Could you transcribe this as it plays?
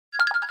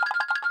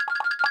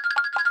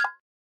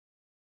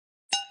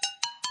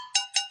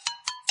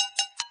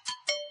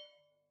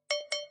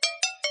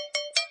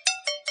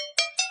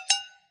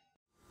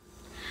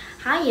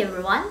Hi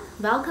everyone,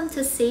 welcome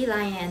to Sea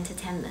Lion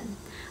Entertainment.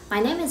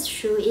 My name is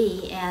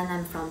Shuyi and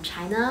I'm from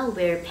China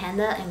where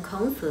panda and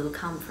kung fu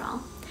come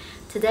from.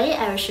 Today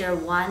I will share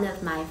one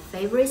of my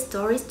favorite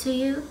stories to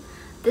you.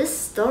 This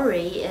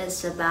story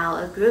is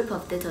about a group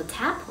of little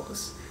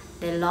tadpoles.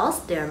 They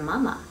lost their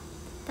mama.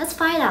 Let's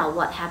find out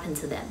what happened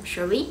to them,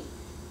 shall we?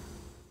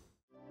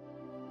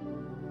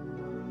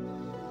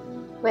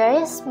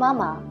 Where is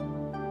Mama?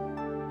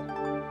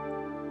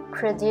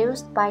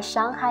 Produced by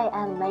Shanghai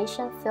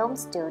Animation Film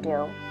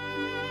Studio.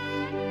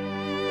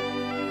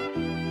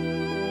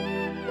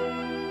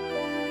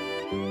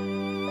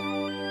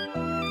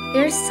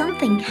 There's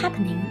something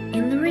happening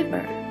in the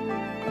river.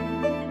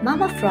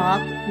 Mama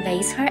Frog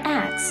lays her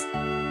eggs.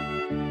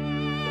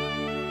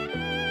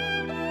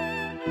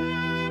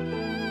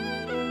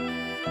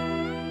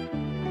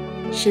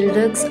 She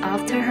looks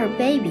after her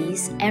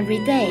babies every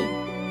day.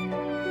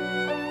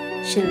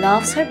 She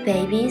loves her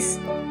babies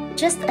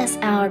just as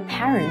our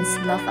parents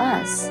love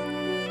us.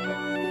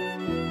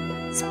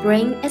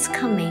 Spring is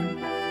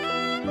coming.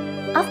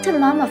 After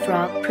Mama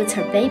Frog puts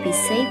her babies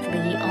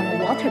safely on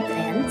the water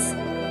plants,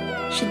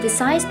 she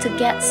decides to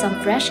get some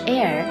fresh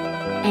air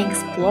and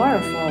explore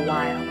for a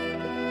while.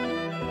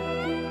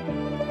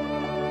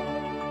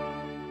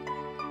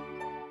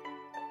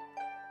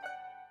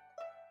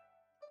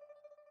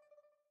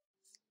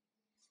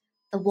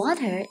 The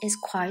water is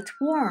quite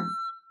warm,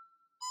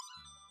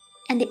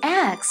 and the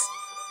eggs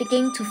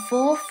begin to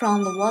fall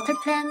from the water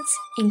plants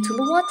into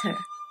the water.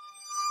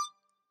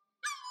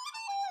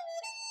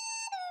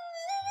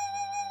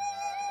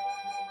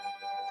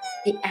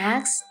 The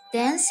eggs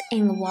dance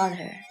in the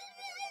water.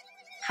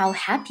 How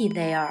happy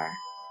they are!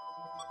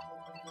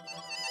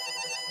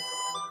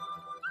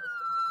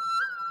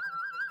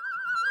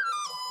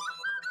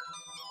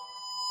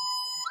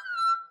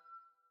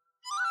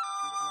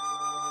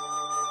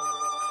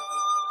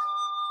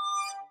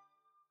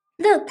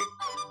 Look!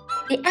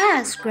 The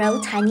eggs grow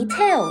tiny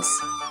tails.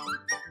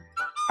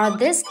 Are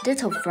these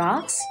little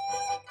frogs?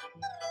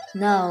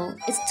 No,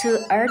 it's too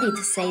early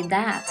to say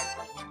that.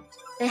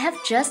 They have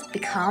just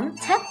become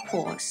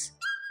tadpoles.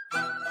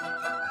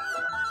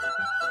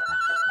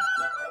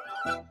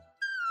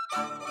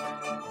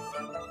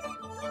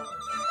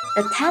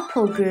 The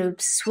tadpole group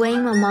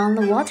swim among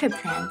the water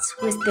plants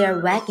with their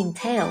wagging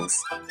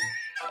tails,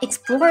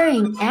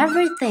 exploring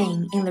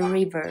everything in the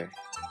river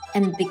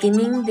and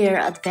beginning their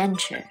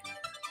adventure.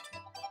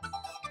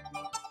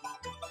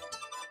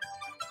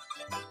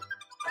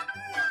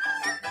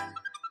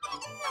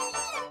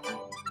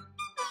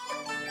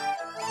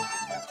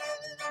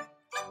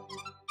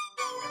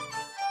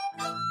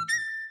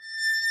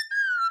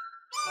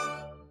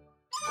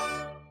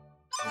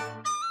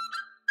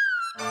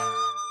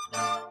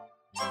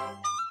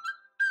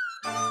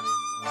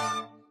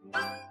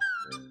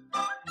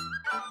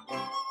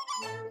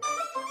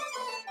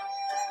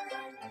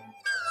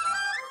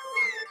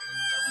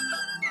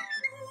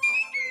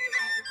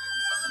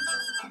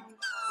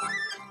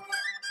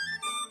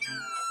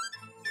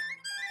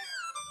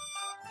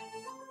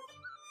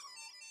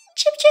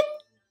 Chip, chip!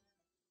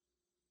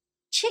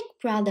 Chick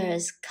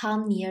brothers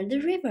come near the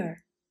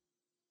river.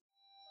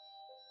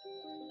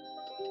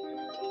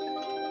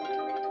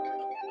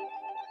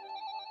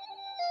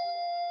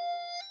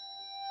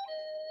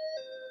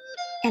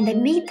 And they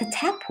meet the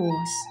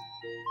tadpoles.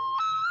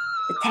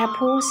 The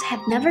tadpoles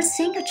have never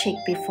seen a chick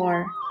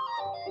before,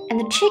 and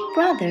the chick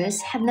brothers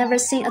have never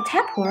seen a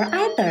tadpole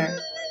either.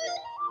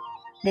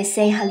 They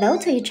say hello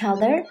to each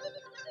other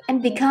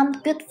and become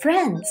good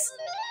friends.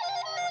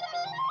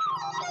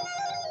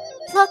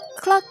 Cluck,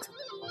 cluck.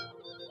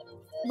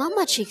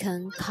 Mama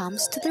Chicken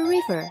comes to the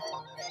river,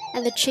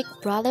 and the chick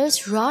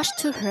brothers rush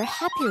to her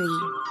happily.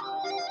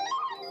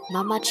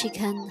 Mama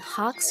Chicken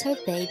hugs her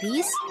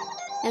babies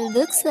and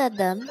looks at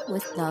them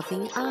with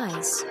loving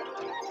eyes.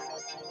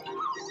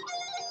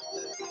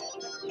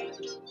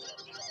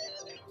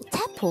 The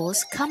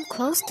tadpoles come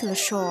close to the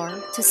shore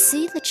to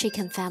see the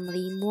chicken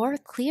family more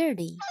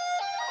clearly.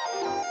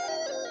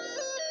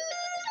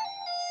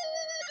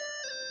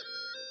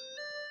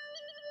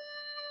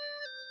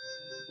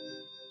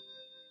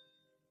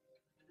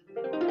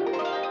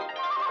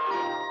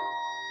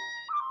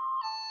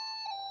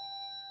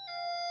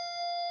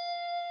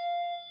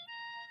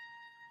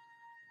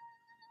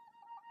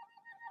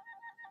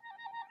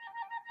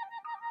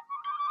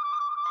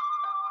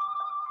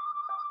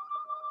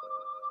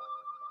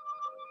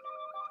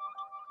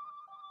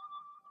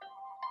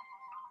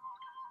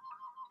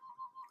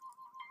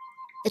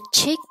 The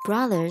chick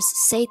brothers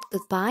say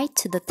goodbye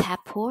to the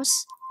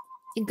tadpoles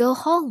and go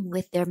home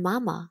with their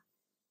mama.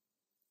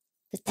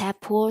 The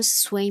tadpoles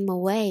swim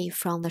away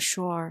from the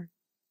shore.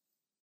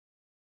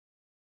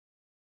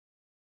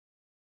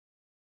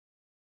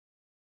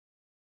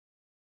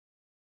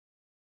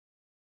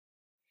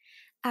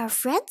 Our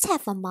friends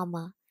have a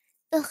mama,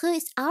 but who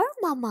is our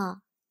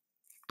mama?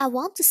 I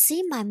want to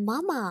see my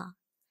mama.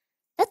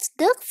 Let's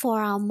look for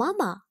our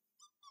mama.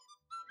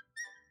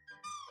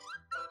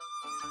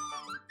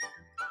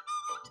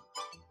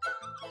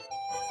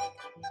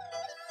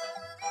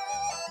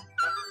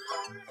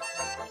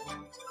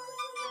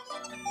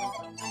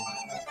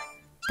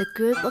 The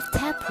group of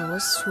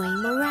tadpoles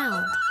swim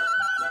around.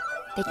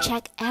 They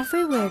check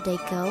everywhere they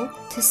go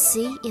to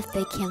see if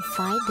they can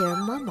find their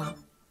mama.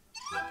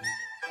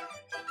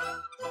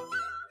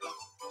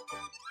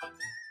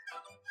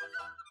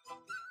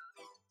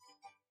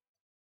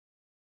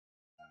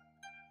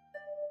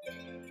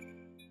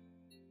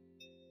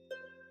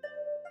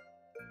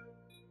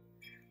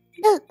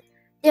 Look,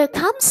 there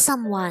comes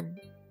someone.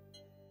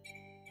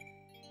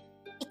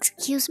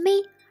 Excuse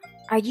me,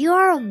 are you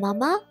our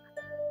mama?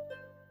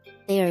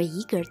 They are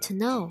eager to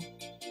know.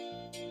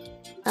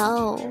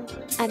 No,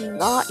 I'm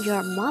not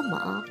your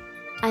mama.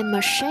 I'm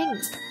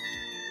ashamed,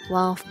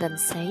 one of them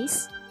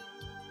says.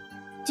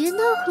 Do you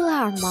know who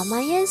our mama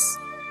is?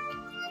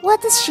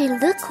 What does she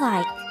look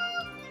like?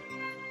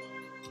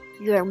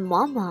 Your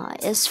mama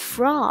is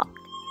Frog.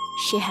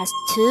 She has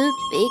 2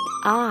 big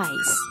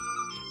eyes.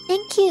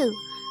 Thank you.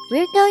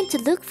 We're going to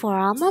look for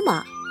our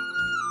mama.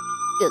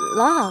 Good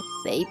luck,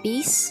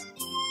 babies.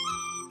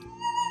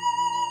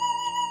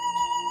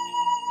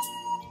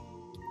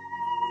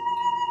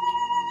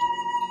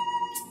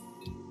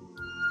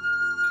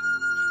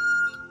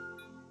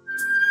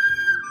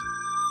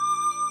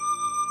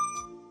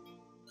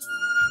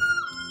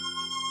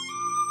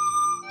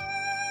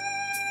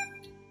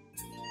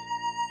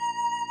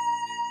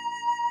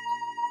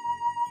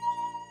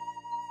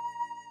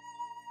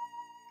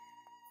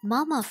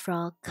 Mama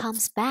Frog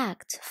comes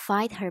back to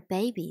find her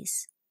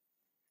babies.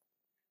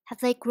 Have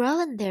they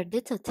grown their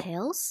little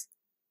tails?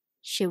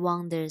 She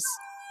wonders.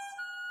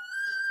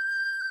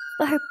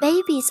 But her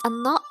babies are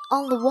not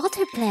on the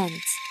water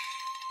plants.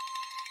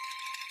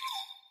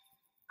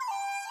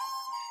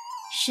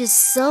 She's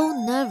so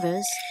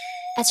nervous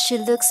as she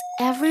looks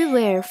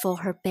everywhere for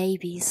her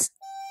babies.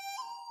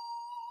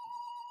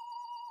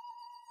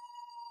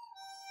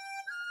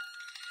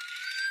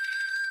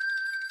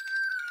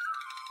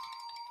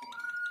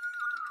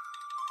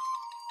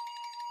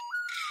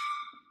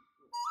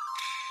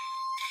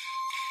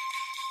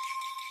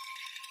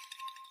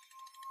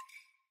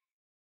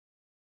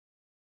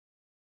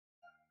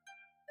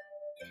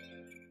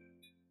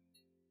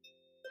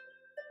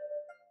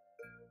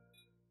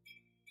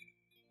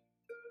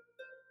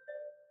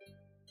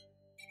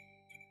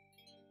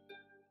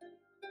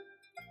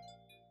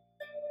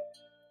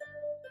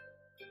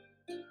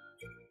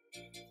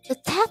 The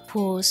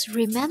tadpoles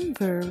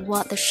remember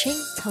what the shrink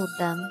told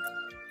them.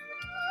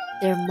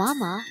 Their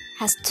mama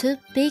has 2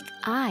 big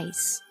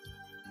eyes.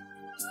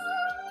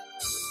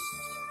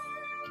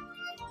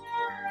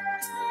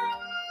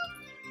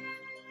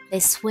 They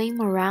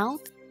swim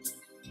around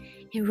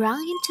and run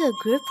into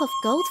a group of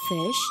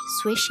goldfish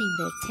swishing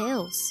their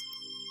tails.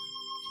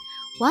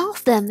 One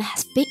of them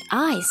has big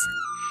eyes.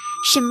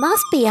 She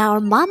must be our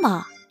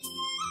mama.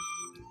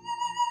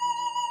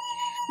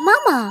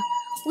 Mama,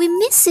 we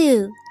miss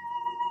you.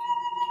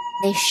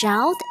 They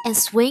shout and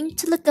swing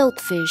to the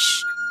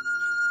goldfish.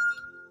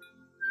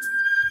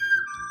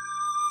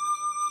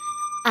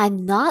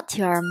 I'm not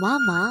your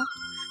mama.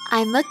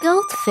 I'm a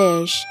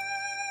goldfish.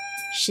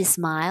 She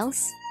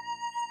smiles.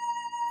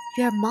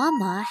 Your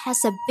mama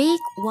has a big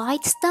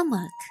white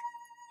stomach.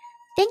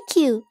 Thank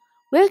you.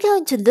 We're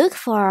going to look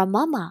for our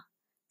mama.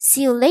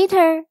 See you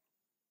later.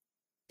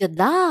 Good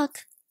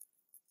luck.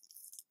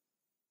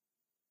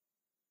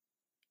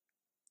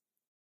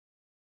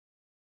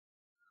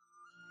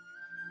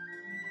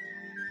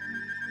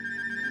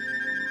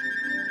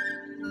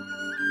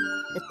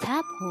 The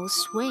tadpoles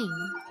swing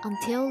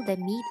until they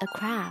meet a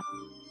crab.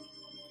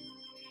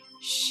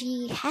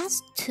 She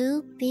has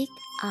 2 big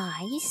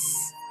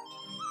eyes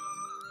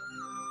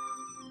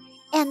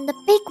and a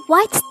big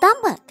white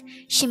stomach.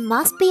 She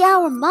must be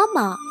our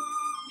mama.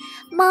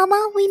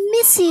 Mama, we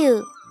miss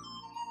you.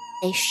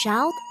 They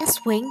shout and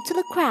swing to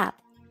the crab.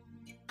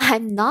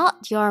 I'm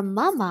not your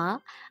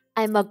mama.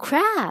 I'm a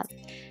crab.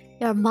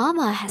 Your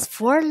mama has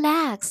 4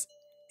 legs.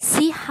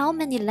 See how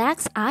many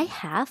legs I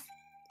have?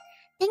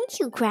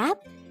 Thank you, crab.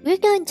 We're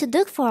going to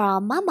look for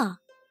our mama.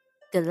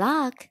 Good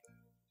luck.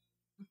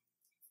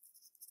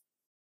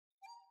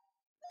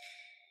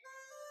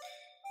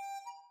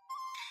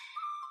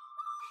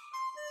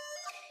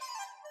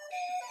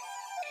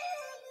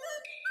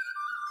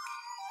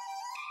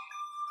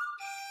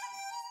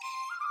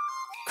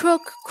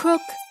 Croak,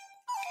 croak.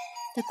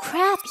 The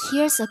crab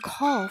hears a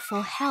call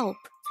for help.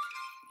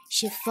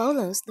 She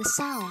follows the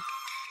sound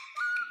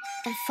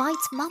and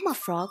finds Mama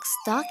Frog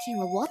stuck in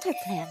the water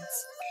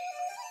plants.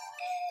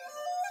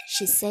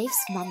 She saves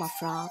Mama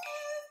Frog.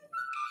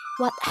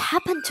 What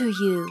happened to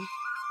you?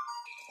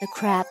 The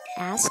crab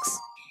asks.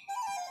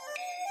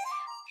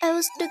 I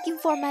was looking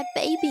for my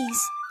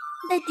babies.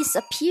 They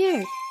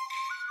disappeared.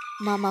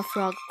 Mama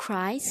Frog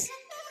cries.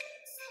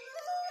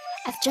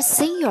 I've just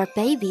seen your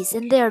babies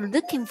and they are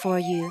looking for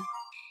you.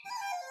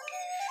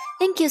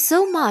 Thank you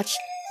so much.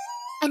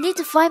 I need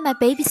to find my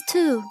babies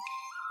too.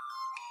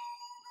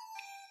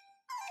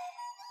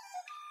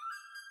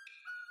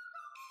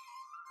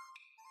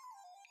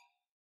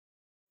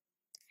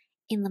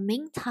 In the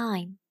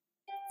meantime,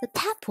 the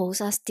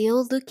tadpoles are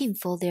still looking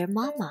for their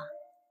mama.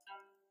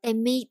 They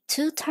meet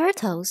two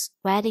turtles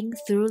wading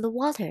through the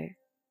water.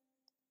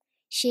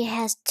 She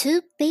has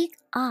two big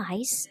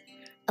eyes,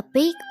 a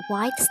big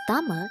white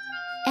stomach,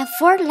 and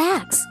 4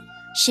 legs.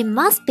 She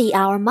must be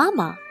our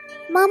mama.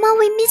 Mama,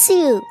 we miss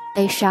you,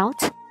 they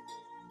shout.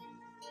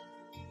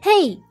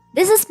 Hey,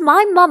 this is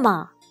my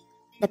mama.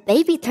 The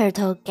baby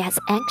turtle gets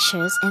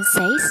anxious and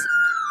says,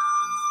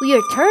 We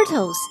are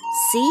turtles,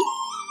 see?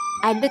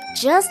 I look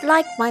just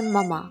like my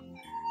mama.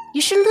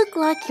 You should look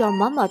like your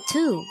mama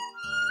too.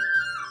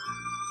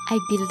 I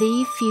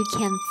believe you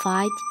can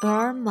find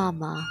your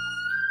mama.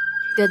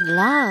 Good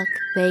luck,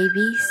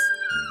 babies.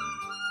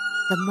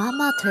 The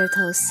mama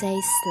turtle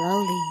says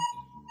slowly.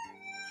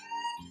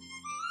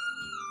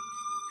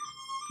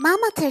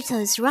 Mama turtle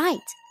is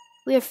right.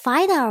 We'll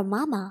find our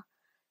mama.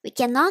 We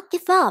cannot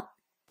give up.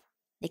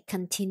 They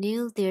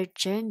continue their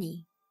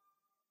journey.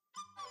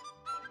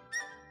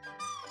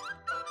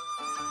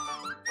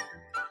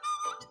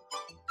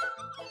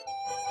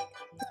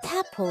 The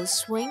tadpoles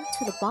swim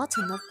to the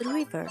bottom of the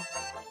river.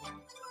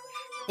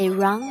 They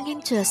run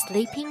into a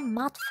sleeping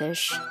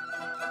mudfish.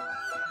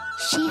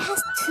 She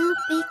has 2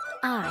 big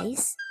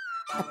eyes,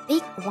 a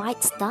big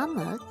white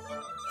stomach,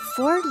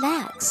 4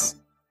 legs.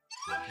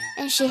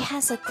 And she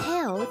has a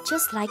tail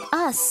just like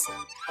us.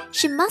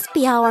 She must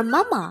be our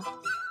mama.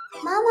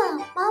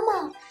 Mama,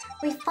 Mama,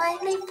 we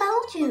finally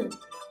found you.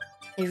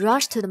 They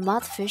rush to the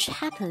mudfish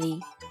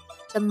happily.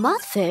 The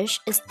mudfish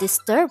is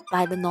disturbed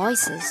by the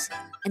noises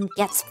and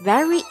gets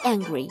very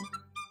angry.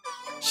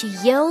 She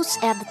yells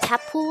at the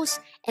tadpoles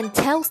and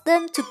tells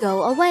them to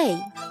go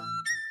away.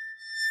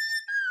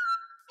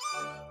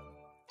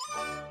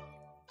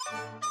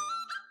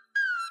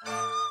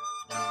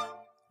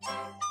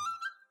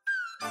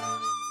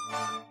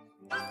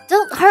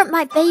 Don't hurt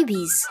my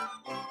babies.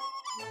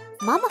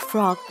 Mama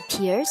Frog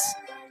appears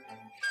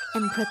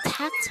and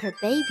protects her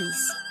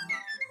babies.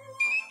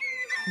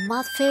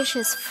 Mudfish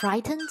is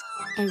frightened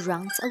and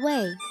runs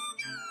away.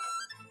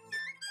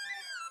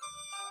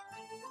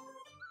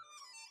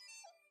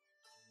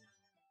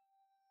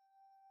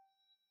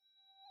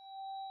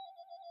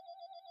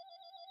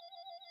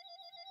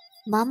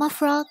 Mama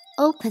Frog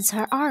opens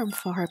her arm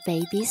for her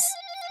babies,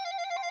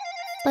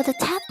 but the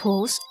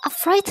tadpoles are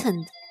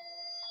frightened.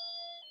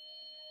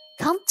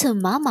 Come to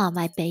Mama,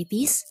 my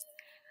babies.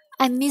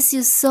 I miss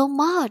you so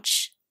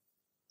much.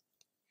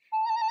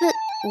 But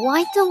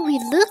why don't we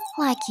look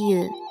like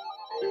you?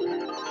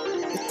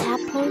 The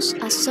tadpoles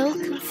are so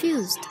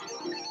confused.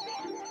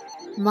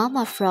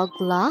 Mama Frog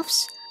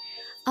laughs.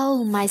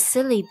 Oh, my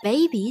silly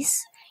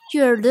babies,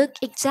 you'll look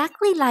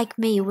exactly like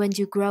me when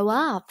you grow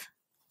up.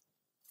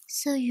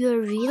 So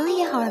you're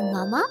really our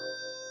mama?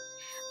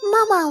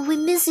 Mama, we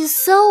miss you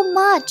so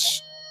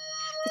much.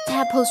 The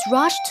tadpoles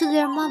rush to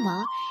their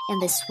mama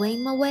and they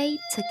swim away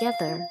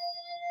together.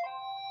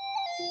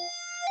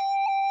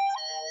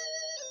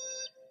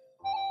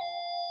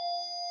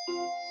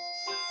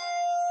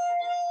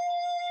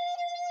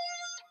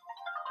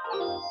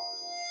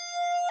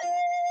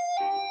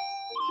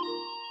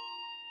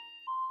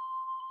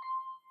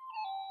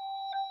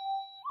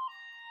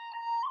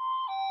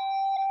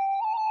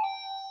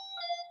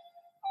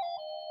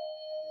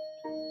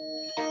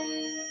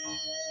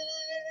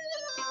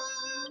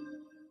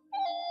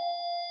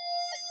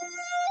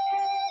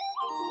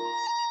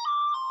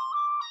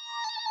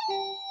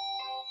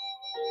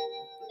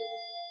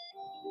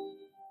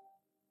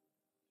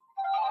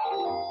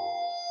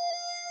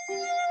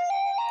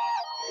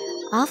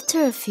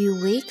 After a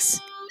few weeks,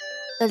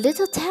 the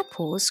little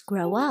tadpoles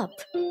grow up.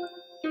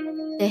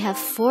 They have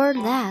 4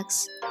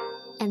 legs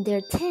and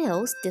their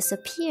tails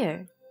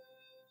disappear.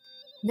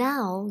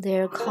 Now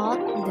they're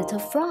called little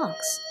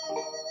frogs.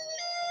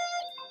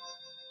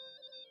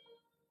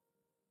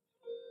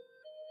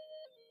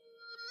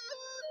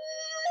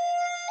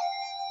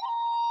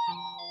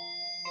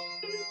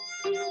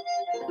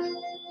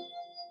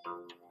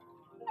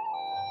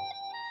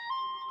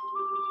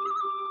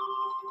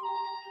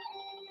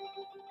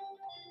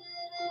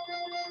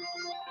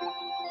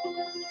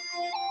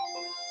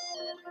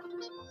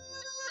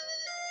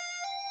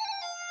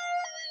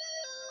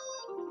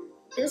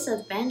 This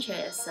adventure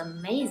is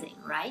amazing,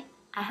 right?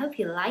 I hope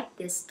you liked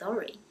this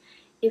story.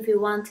 If you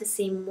want to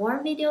see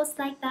more videos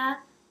like that,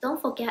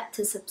 don't forget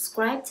to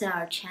subscribe to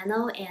our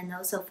channel and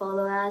also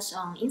follow us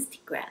on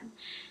Instagram.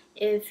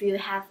 If you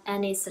have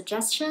any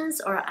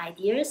suggestions or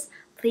ideas,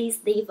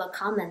 please leave a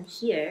comment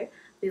here.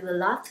 We would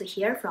love to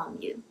hear from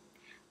you.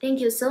 Thank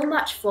you so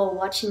much for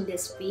watching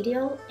this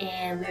video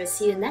and we'll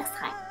see you next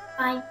time.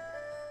 Bye!